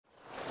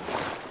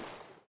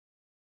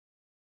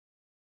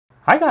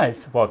Hi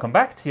guys, welcome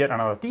back to yet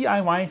another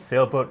DIY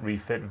sailboat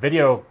refit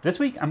video. This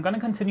week I'm going to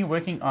continue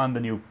working on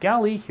the new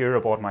galley here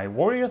aboard my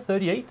Warrior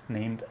 38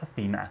 named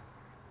Athena.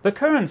 The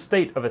current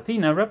state of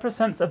Athena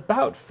represents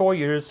about 4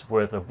 years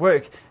worth of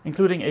work,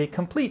 including a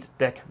complete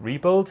deck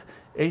rebuild,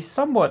 a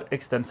somewhat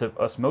extensive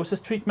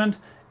osmosis treatment,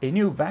 a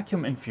new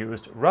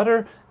vacuum-infused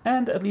rudder,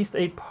 and at least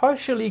a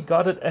partially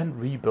gutted and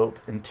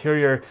rebuilt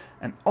interior.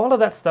 And all of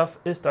that stuff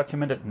is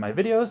documented in my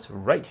videos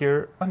right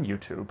here on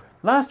YouTube.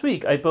 Last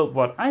week I built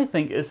what I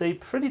think is a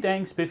pretty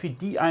dang spiffy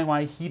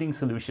DIY heating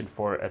solution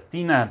for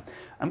Athena.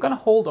 I'm gonna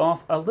hold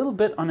off a little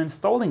bit on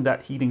installing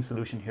that heating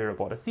solution here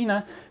aboard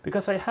Athena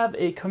because I have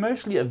a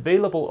commercially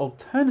available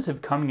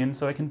alternative coming in,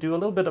 so I can do a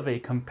little bit of a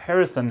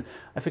comparison.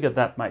 I figured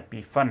that might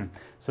be fun.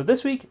 So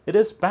this week it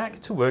is back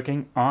to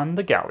working on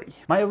the galley.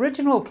 My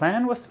original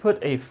plan was to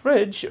put a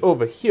fridge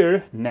over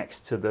here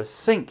next to the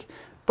sink,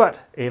 but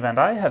Ava and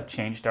I have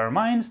changed our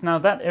minds. Now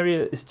that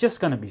area is just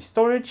going to be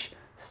storage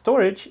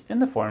in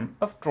the form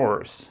of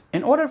drawers.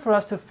 In order for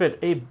us to fit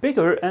a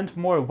bigger and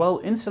more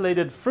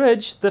well-insulated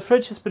fridge, the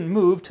fridge has been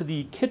moved to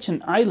the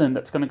kitchen island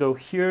that's going to go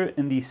here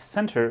in the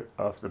center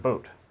of the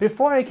boat.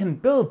 Before I can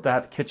build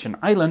that kitchen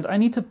island, I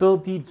need to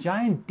build the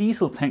giant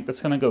diesel tank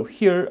that's going to go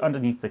here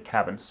underneath the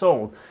cabin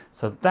sole.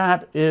 So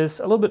that is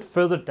a little bit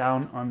further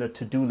down on the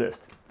to-do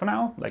list. For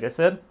now, like I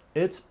said,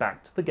 it's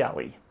back to the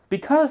galley.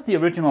 Because the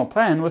original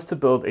plan was to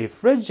build a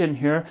fridge in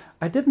here,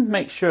 I didn't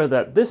make sure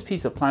that this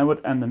piece of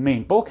plywood and the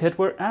main bulkhead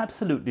were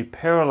absolutely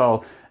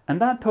parallel, and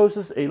that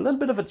poses a little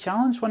bit of a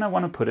challenge when I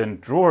want to put in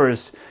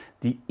drawers.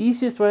 The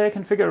easiest way I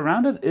can figure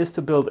around it is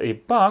to build a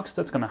box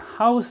that's going to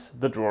house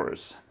the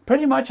drawers.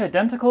 Pretty much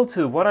identical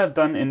to what I've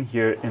done in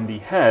here in the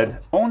head,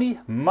 only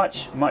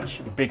much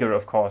bigger,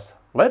 of course.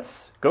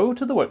 Let's go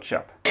to the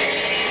workshop.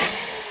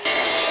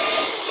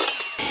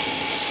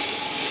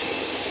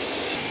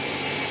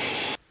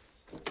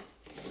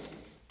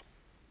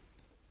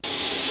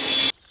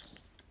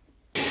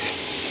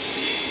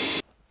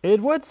 It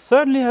would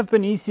certainly have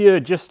been easier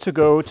just to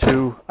go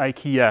to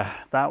IKEA.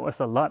 That was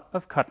a lot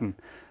of cotton.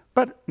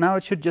 But now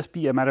it should just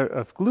be a matter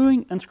of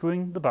gluing and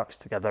screwing the box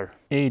together.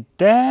 A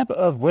dab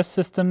of West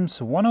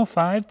Systems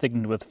 105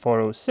 thickened with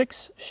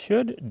 406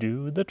 should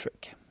do the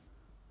trick.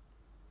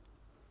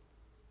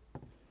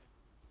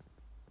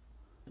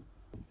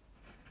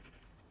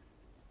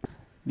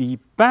 The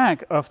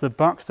back of the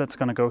box that's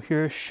going to go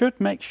here should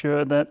make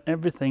sure that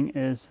everything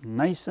is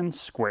nice and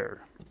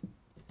square.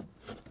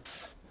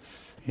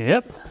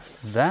 Yep,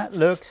 that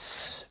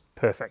looks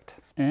perfect.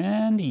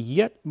 And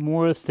yet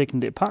more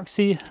thickened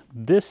epoxy.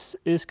 This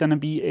is going to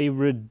be a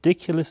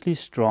ridiculously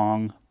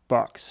strong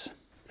box.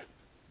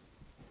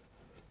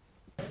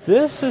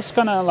 This is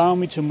going to allow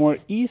me to more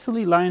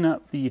easily line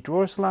up the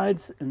drawer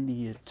slides in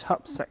the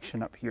top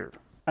section up here.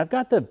 I've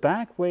got the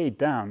back way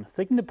down.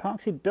 Thickened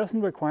epoxy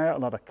doesn't require a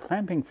lot of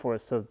clamping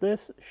force, so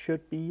this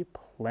should be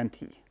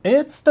plenty.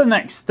 It's the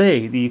next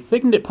day. The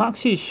thickened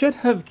epoxy should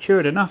have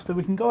cured enough that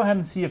we can go ahead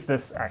and see if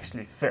this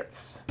actually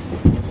fits.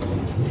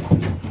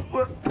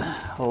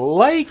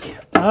 Like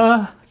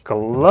a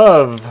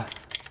glove.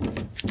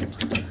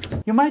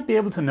 You might be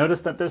able to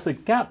notice that there's a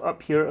gap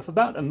up here of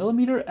about 1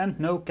 millimeter and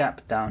no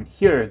gap down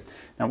here.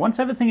 Now once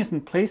everything is in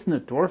place and the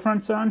door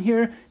fronts are on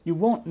here, you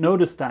won't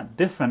notice that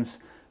difference.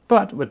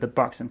 But with the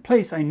box in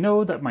place, I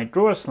know that my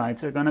drawer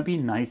slides are going to be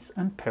nice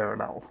and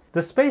parallel.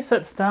 The space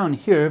that's down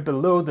here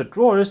below the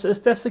drawers is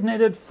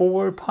designated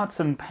for pots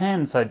and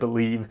pans, I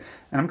believe.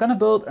 And I'm going to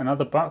build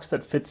another box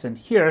that fits in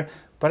here,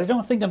 but I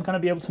don't think I'm going to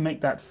be able to make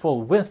that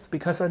full width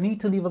because I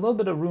need to leave a little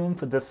bit of room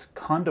for this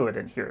conduit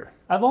in here.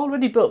 I've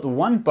already built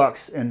one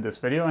box in this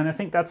video, and I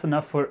think that's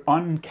enough for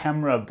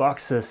on-camera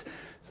boxes.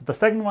 So the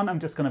second one I'm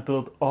just going to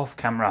build off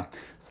camera.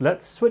 So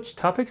let's switch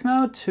topics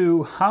now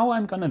to how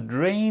I'm going to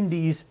drain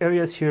these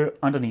areas here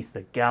underneath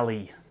the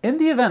galley. In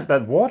the event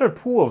that water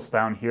pools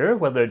down here,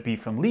 whether it be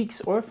from leaks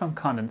or from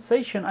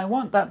condensation, I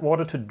want that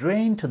water to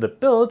drain to the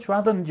bilge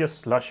rather than just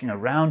slushing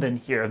around in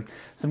here.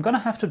 So I'm going to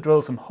have to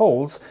drill some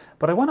holes,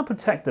 but I want to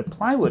protect the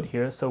plywood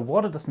here so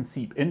water doesn't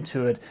seep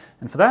into it.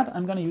 And for that,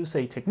 I'm going to use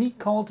a technique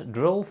called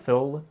drill,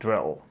 fill,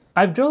 drill.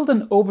 I've drilled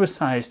an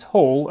oversized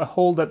hole, a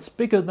hole that's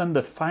bigger than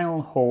the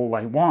final hole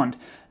I want.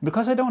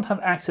 Because I don't have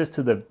access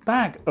to the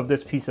back of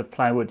this piece of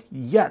plywood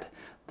yet,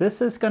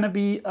 this is going to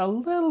be a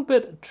little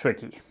bit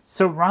tricky.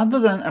 So rather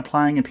than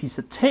applying a piece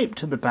of tape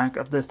to the back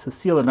of this to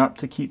seal it up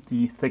to keep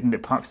the thickened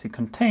epoxy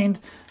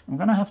contained, I'm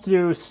going to have to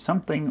do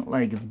something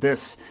like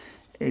this.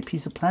 A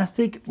piece of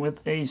plastic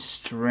with a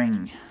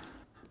string.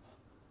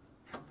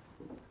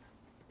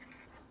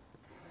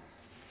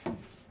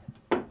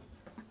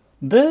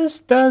 This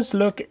does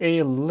look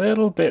a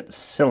little bit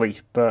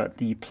silly, but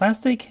the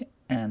plastic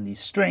and the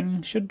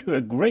string should do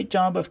a great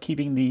job of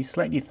keeping the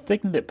slightly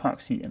thickened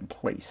epoxy in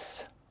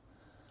place.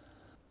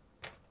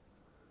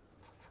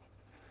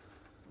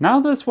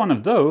 Now there's one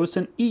of those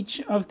in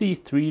each of the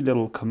 3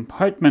 little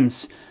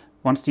compartments.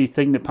 Once the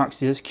thickened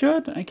epoxy is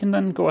cured, I can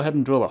then go ahead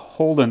and drill a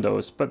hole in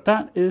those, but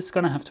that is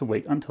going to have to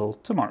wait until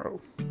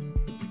tomorrow.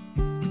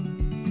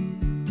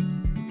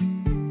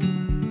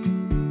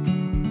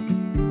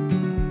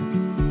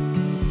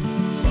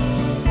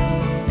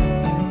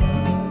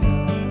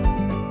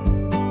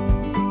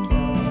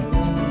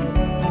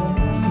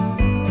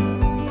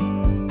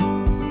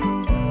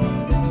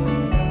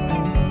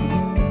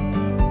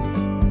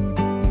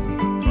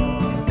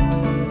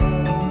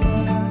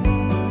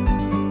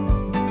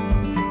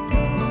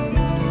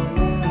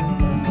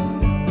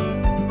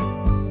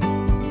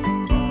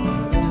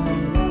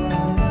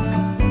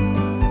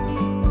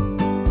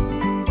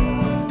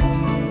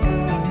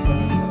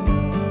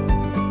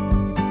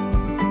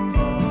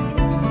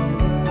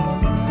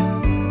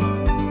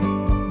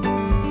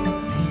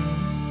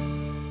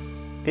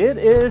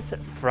 is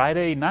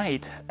Friday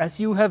night. As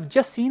you have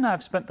just seen,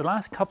 I've spent the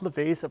last couple of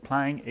days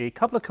applying a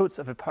couple of coats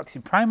of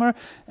epoxy primer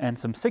and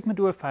some Sigma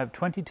Dur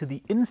 520 to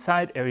the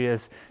inside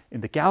areas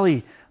in the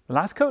galley. The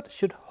last coat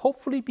should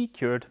hopefully be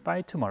cured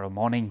by tomorrow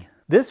morning.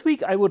 This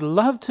week I would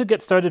love to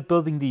get started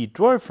building the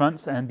drawer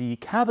fronts and the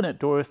cabinet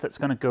doors that's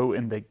going to go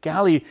in the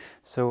galley.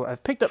 So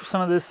I've picked up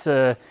some of this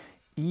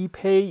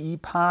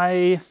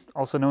Ipai,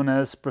 also known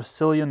as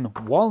Brazilian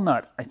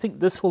walnut. I think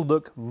this will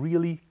look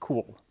really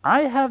cool.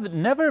 I have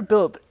never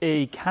built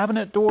a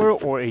cabinet door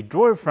or a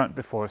drawer front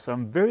before, so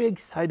I'm very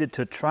excited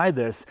to try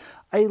this.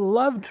 I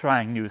love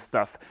trying new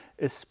stuff,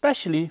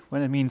 especially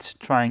when it means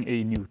trying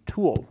a new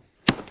tool.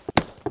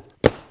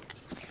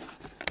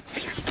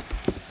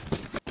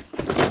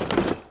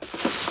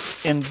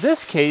 In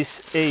this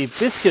case, a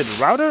biscuit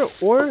router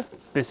or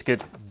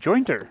biscuit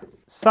jointer.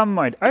 Some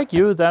might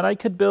argue that I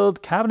could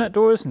build cabinet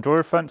doors and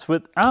drawer fronts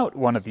without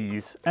one of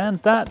these,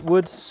 and that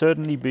would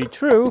certainly be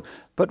true,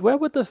 but where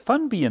would the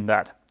fun be in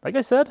that? Like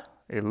I said,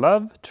 I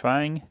love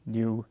trying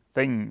new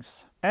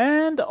things.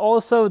 And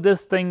also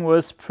this thing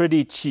was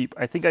pretty cheap.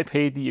 I think I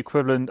paid the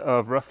equivalent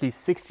of roughly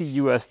 $60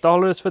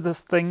 US for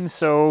this thing,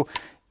 so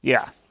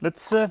yeah,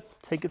 let's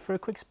take it for a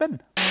quick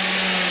spin.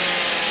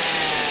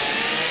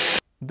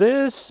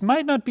 This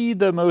might not be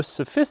the most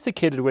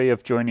sophisticated way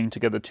of joining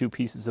together two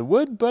pieces of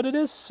wood, but it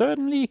is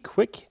certainly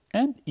quick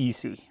and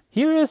easy.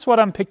 Here is what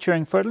I'm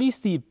picturing for at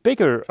least the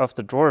bigger of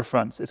the drawer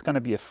fronts. It's going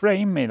to be a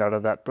frame made out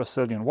of that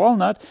Brazilian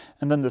walnut,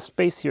 and then the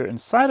space here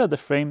inside of the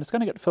frame is going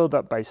to get filled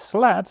up by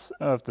slats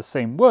of the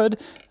same wood,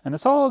 and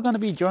it's all going to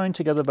be joined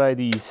together by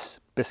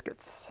these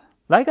biscuits.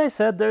 Like I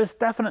said, there's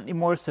definitely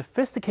more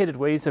sophisticated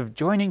ways of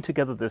joining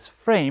together this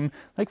frame,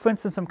 like for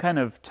instance some kind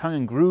of tongue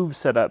and groove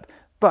setup,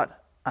 but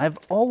I've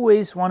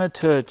always wanted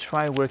to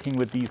try working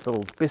with these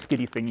little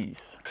biscuity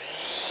thingies.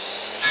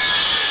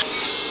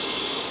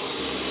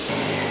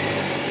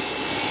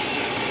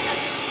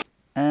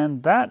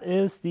 And that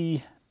is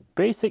the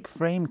basic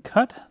frame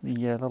cut.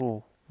 The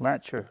little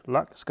latch or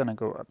luck is going to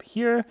go up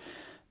here.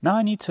 Now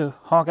I need to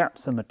hog out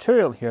some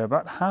material here,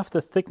 about half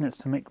the thickness,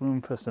 to make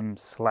room for some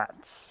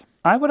slats.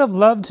 I would have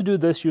loved to do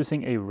this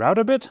using a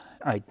router bit.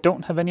 I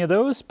don't have any of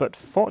those, but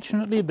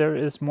fortunately there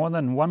is more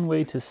than one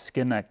way to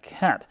skin a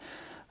cat.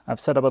 I've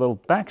set up a little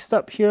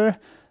backstop here,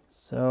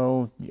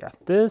 so yeah,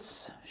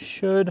 this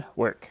should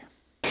work.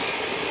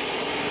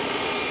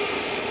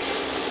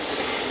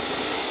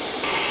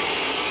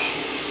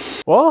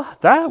 Well,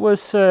 that was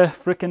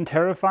freaking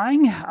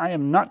terrifying. I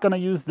am not going to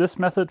use this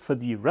method for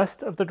the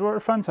rest of the drawer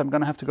fronts. I'm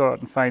going to have to go out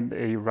and find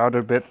a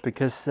router bit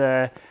because,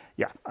 yeah,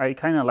 I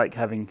kind of like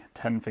having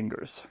 10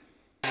 fingers.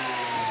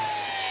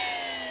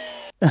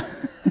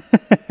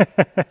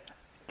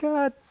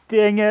 God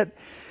dang it.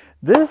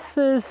 This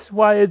is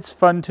why it's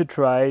fun to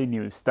try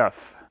new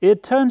stuff.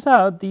 It turns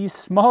out the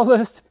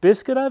smallest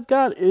biscuit I've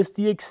got is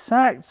the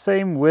exact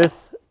same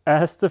width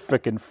as the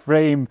frickin'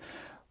 frame,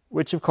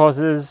 which of course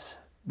is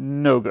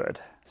no good.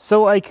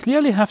 So I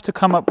clearly have to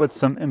come up with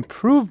some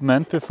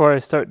improvement before I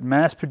start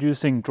mass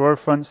producing drawer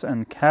fronts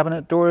and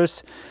cabinet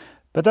doors,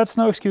 but that's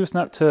no excuse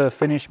not to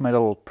finish my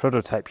little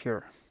prototype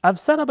here. I've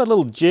set up a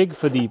little jig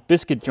for the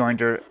biscuit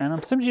jointer, and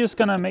I'm simply just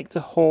gonna make the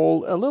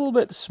hole a little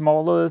bit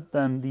smaller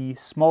than the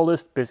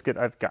smallest biscuit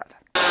I've got.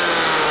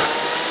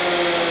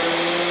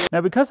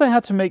 Now, because I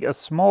had to make a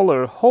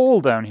smaller hole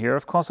down here,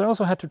 of course I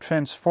also had to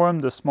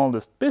transform the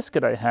smallest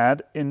biscuit I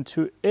had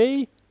into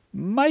a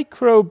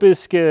micro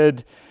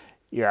biscuit.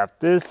 Yeah,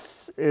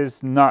 this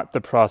is not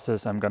the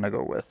process I'm gonna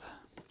go with.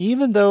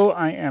 Even though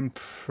I am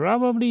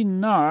probably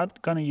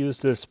not going to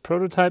use this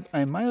prototype,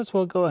 I might as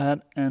well go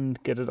ahead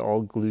and get it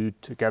all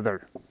glued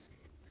together.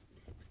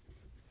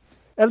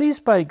 At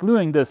least by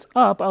gluing this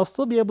up, I'll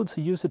still be able to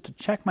use it to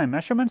check my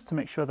measurements to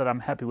make sure that I'm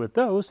happy with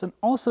those, and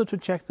also to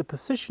check the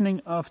positioning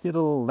of the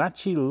little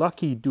latchy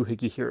lucky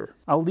doohickey here.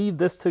 I'll leave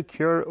this to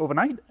cure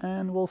overnight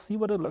and we'll see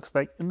what it looks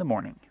like in the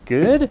morning.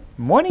 Good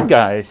morning,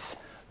 guys!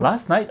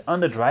 Last night on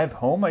the drive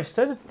home, I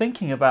started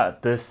thinking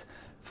about this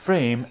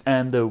frame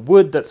and the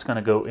wood that's going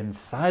to go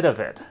inside of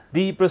it.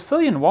 The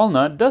Brazilian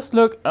walnut does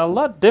look a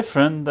lot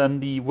different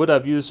than the wood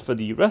I've used for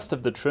the rest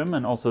of the trim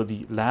and also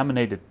the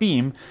laminated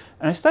beam,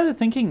 and I started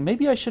thinking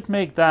maybe I should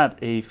make that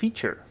a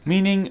feature.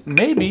 Meaning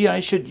maybe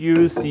I should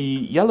use the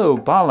yellow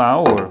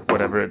balau, or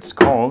whatever it's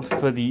called,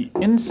 for the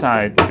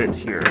inside bit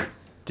here.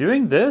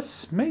 Doing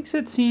this makes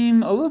it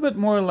seem a little bit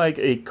more like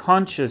a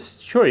conscious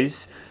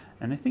choice,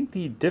 and I think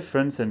the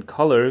difference in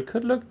color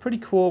could look pretty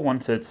cool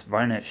once it's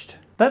varnished.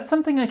 That's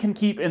something I can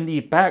keep in the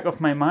back of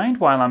my mind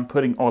while I'm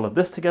putting all of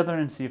this together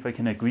and see if I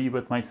can agree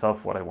with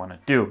myself what I want to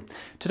do.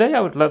 Today I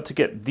would love to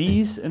get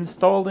these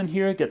installed in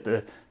here, get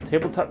the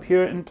tabletop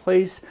here in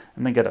place,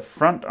 and then get a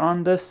front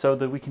on this so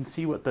that we can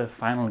see what the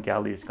final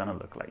galley is going to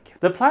look like.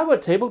 The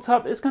plywood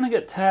tabletop is going to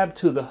get tabbed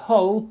to the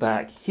hull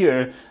back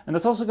here, and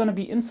there's also going to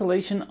be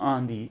insulation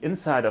on the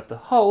inside of the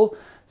hull,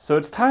 so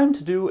it's time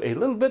to do a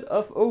little bit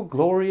of oh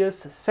glorious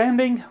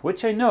sanding,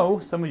 which I know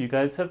some of you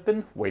guys have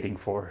been waiting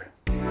for.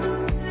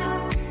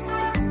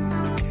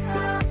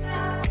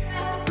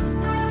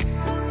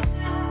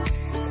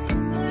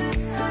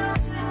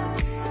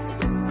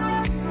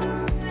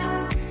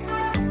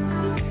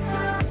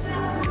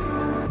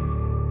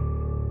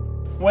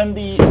 when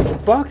the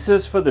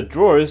boxes for the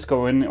drawers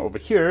go in over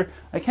here,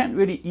 I can't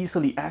really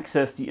easily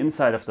access the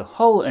inside of the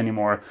hull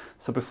anymore.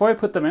 So before I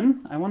put them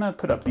in, I want to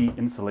put up the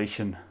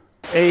insulation.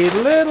 A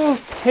little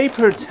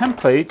paper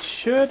template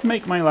should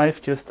make my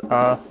life just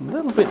a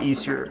little bit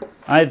easier.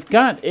 I've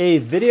got a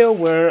video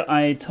where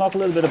I talk a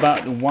little bit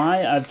about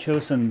why I've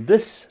chosen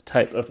this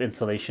type of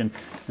insulation.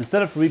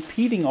 Instead of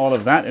repeating all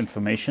of that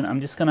information,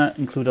 I'm just going to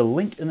include a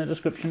link in the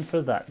description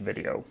for that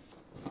video.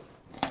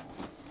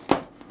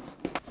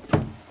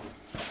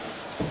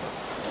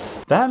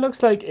 That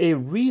looks like a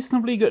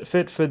reasonably good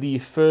fit for the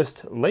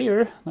first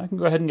layer. I can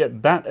go ahead and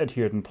get that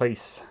adhered in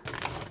place.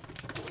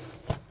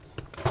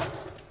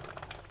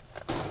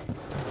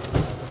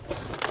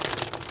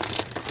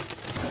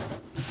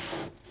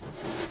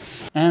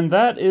 And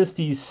that is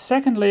the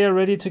second layer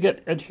ready to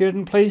get adhered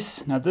in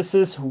place. Now this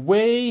is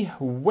way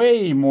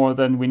more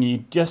than we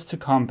need just to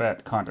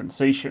combat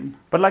condensation.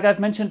 But like I've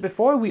mentioned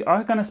before, we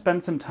are going to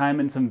spend some time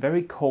in some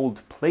very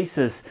cold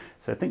places.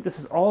 So I think this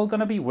is all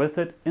going to be worth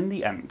it in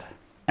the end.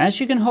 As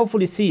you can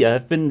hopefully see,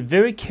 I've been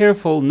very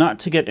careful not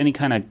to get any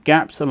kind of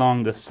gaps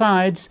along the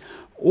sides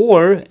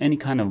or any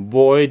kind of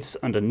voids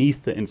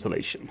underneath the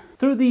insulation.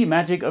 Through the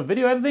magic of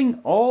video editing,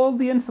 all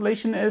the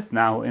insulation is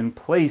now in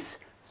place.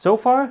 So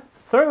far,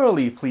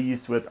 thoroughly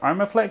pleased with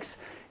Armorflex.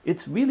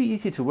 It's really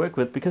easy to work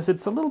with because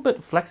it's a little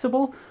bit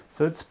flexible,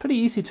 so it's pretty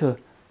easy to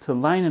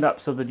line it up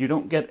so that you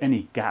don't get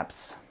any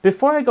gaps.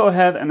 Before I go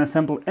ahead and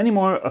assemble any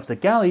more of the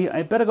galley,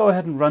 I better go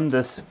ahead and run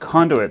this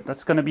conduit.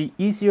 That's going to be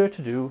easier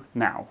to do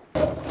now.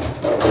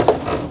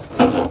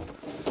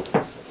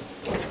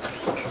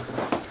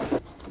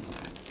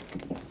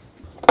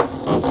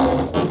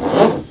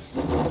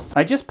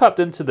 I just popped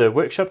into the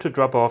workshop to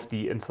drop off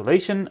the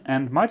insulation,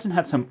 and Martin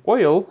had some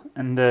oil,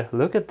 and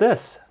look at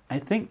this. I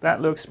think that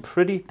looks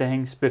pretty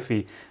dang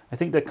spiffy. I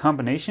think the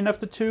combination of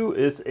the two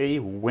is a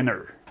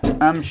winner.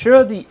 I'm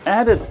sure the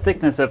added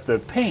thickness of the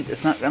paint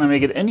is not going to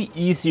make it any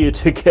easier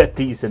to get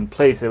these in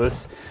place. It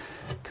was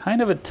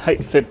kind of a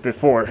tight fit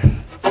before.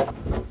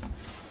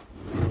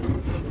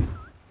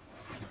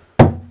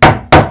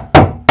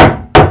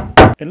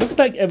 It looks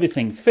like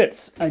everything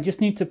fits. I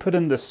just need to put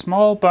in the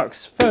small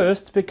box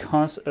first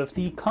because of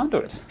the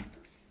conduit.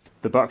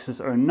 The boxes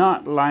are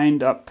not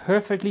lined up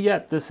perfectly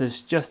yet. This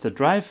is just a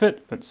dry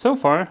fit, but so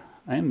far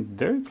I am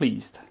very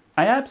pleased.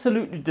 I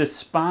absolutely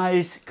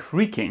despise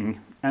creaking,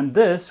 and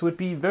this would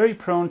be very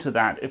prone to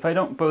that if I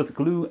don't both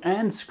glue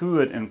and screw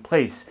it in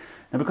place.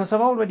 Now, because I've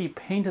already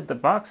painted the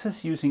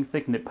boxes, using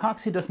thickened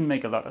epoxy doesn't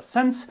make a lot of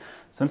sense,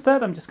 so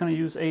instead I'm just going to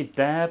use a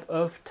dab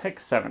of Tech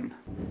 7.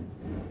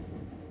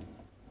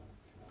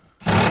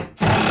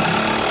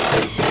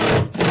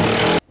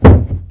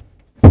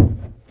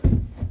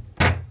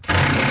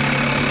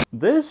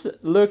 This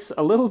looks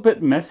a little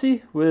bit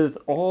messy with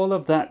all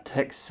of that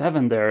Tech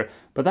 7 there,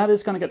 but that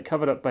is going to get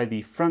covered up by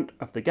the front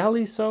of the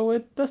galley, so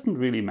it doesn't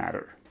really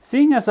matter.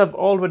 Seeing as I've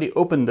already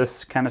opened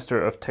this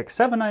canister of Tech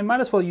 7, I might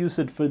as well use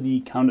it for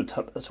the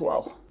countertop as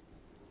well.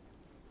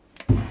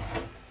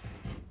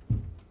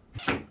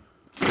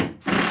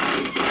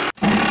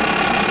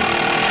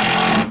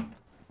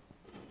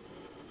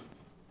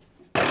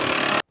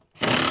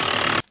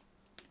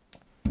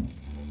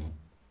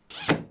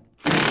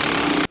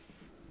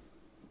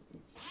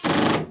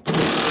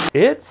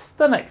 It's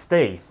the next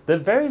day. The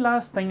very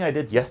last thing I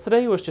did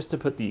yesterday was just to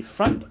put the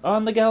front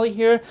on the galley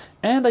here,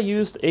 and I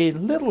used a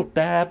little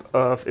dab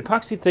of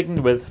epoxy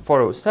thickened with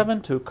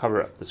 407 to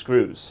cover up the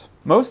screws.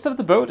 Most of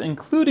the boat,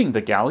 including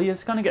the galley,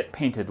 is going to get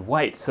painted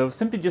white, so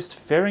simply just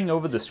fairing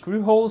over the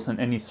screw holes and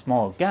any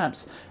small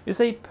gaps is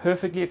a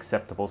perfectly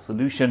acceptable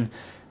solution.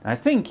 And I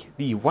think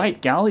the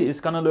white galley is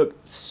going to look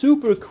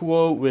super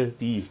cool with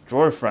the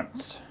drawer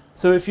fronts.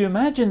 So if you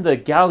imagine the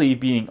galley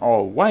being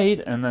all white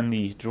and then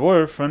the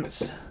drawer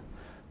fronts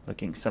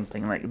looking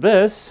something like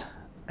this,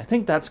 I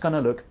think that's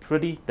gonna look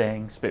pretty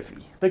dang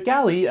spiffy. The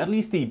galley, at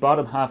least the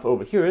bottom half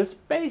over here, is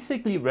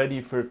basically ready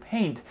for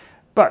paint,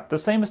 but the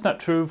same is not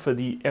true for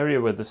the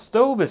area where the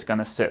stove is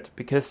gonna sit,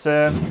 because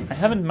I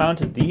haven't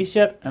mounted these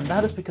yet, and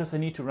that is because I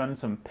need to run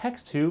some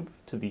PEX tube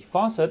to the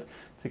faucet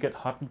to get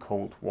hot and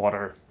cold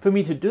water. For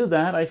me to do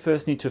that, I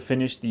first need to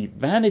finish the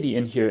vanity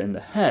in here in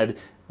the head,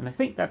 and I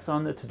think that's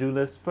on the to-do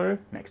list for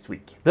next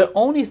week. The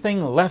only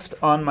thing left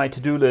on my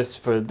to-do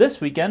list for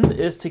this weekend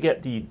is to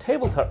get the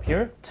tabletop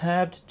here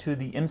tabbed to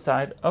the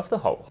inside of the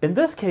hull. In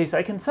this case,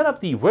 I can set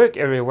up the work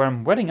area where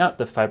I'm wetting out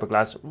the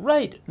fiberglass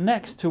right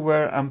next to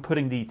where I'm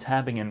putting the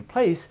tabbing in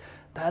place.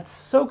 That's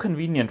so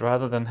convenient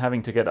rather than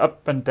having to get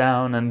up and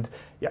down, and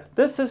yeah,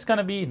 this is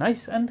gonna be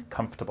nice and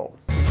comfortable.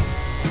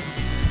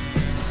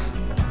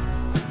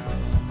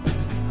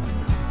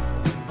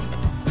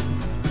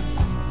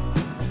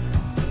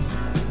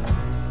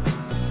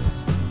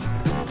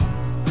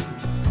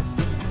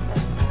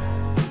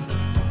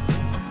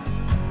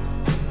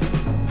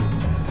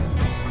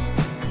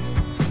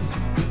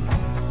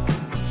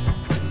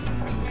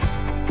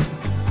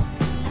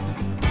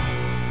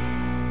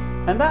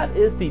 And that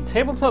is the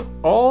tabletop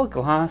all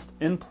glassed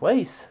in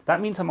place. That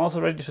means I'm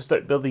also ready to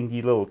start building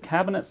the little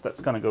cabinets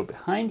that's gonna go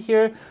behind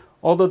here.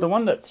 Although the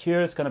one that's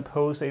here is going to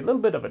pose a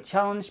little bit of a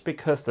challenge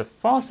because the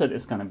faucet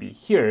is going to be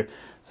here.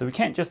 So we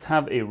can't just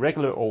have a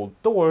regular old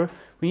door.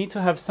 We need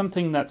to have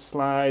something that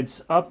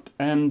slides up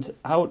and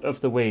out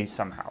of the way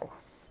somehow.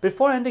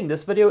 Before ending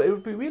this video, it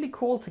would be really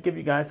cool to give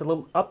you guys a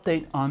little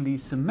update on the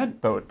cement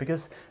boat,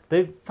 because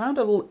they found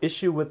a little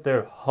issue with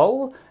their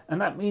hull, and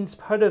that means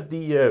part of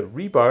the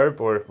rebarb,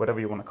 or whatever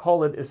you want to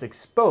call it, is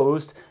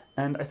exposed,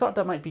 and I thought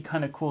that might be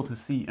kind of cool to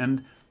see.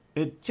 And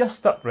it just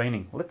stopped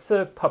raining. Let's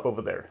pop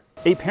over there.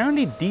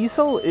 Apparently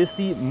diesel is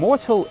the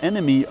mortal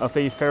enemy of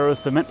a ferro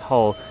cement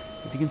hull.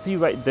 If you can see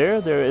right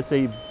there, there is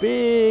a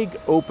big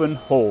open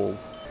hole.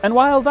 And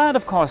while that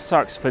of course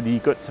sucks for the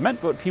good cement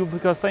boat people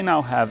because they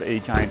now have a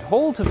giant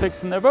hole to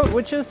fix in their boat,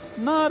 which is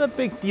not a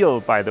big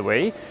deal by the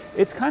way,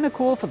 it's kind of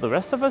cool for the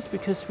rest of us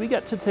because we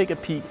get to take a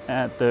peek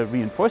at the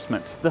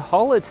reinforcement. The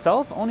hull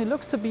itself only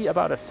looks to be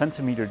about 1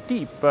 centimeter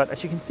deep, but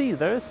as you can see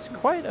there's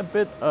quite a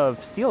bit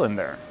of steel in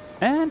there.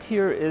 And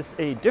here is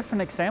a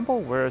different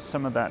example where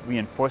some of that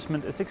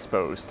reinforcement is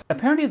exposed.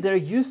 Apparently there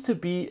used to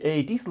be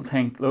a diesel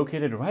tank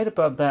located right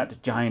above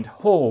that giant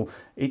hole.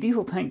 A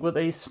diesel tank with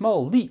a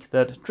small leak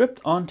that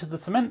dripped onto the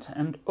cement,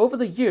 and over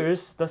the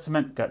years the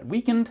cement got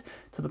weakened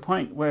to the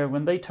point where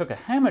when they took a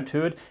hammer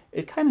to it,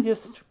 it kind of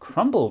just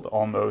crumbled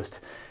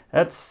almost.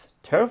 That's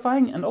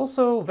terrifying and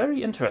also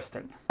very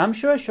interesting. I'm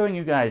sure showing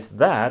you guys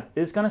that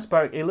is going to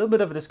spark a little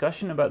bit of a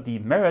discussion about the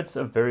merits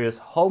of various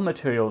hull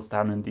materials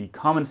down in the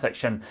comment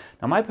section.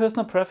 Now my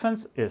personal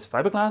preference is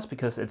fiberglass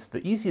because it's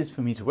the easiest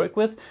for me to work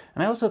with,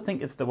 and I also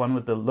think it's the one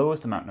with the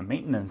lowest amount of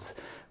maintenance.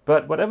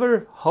 But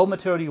whatever hull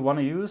material you want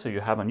to use or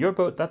you have on your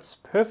boat, that's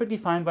perfectly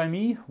fine by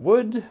me.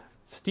 Wood,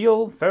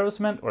 steel,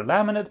 ferrocement or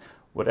laminate,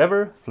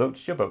 whatever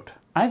floats your boat.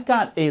 I've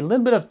got a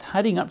little bit of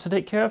tidying up to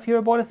take care of here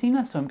aboard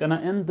Athena, so I'm going to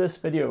end this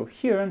video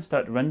here and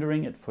start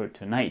rendering it for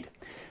tonight.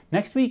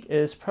 Next week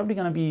is probably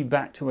going to be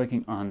back to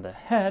working on the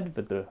head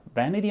with the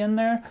vanity in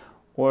there,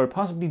 or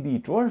possibly the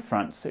drawer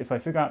fronts if I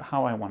figure out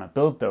how I want to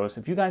build those.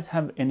 If you guys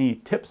have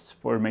any tips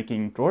for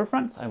making drawer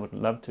fronts, I would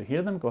love to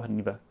hear them. Go ahead and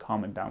leave a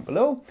comment down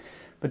below.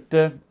 But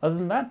other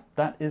than that,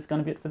 that is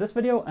going to be it for this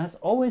video. As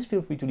always,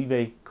 feel free to leave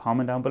a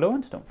comment down below,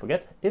 and don't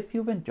forget, if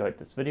you've enjoyed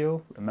this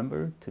video,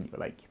 remember to leave a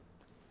like.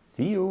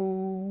 See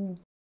you!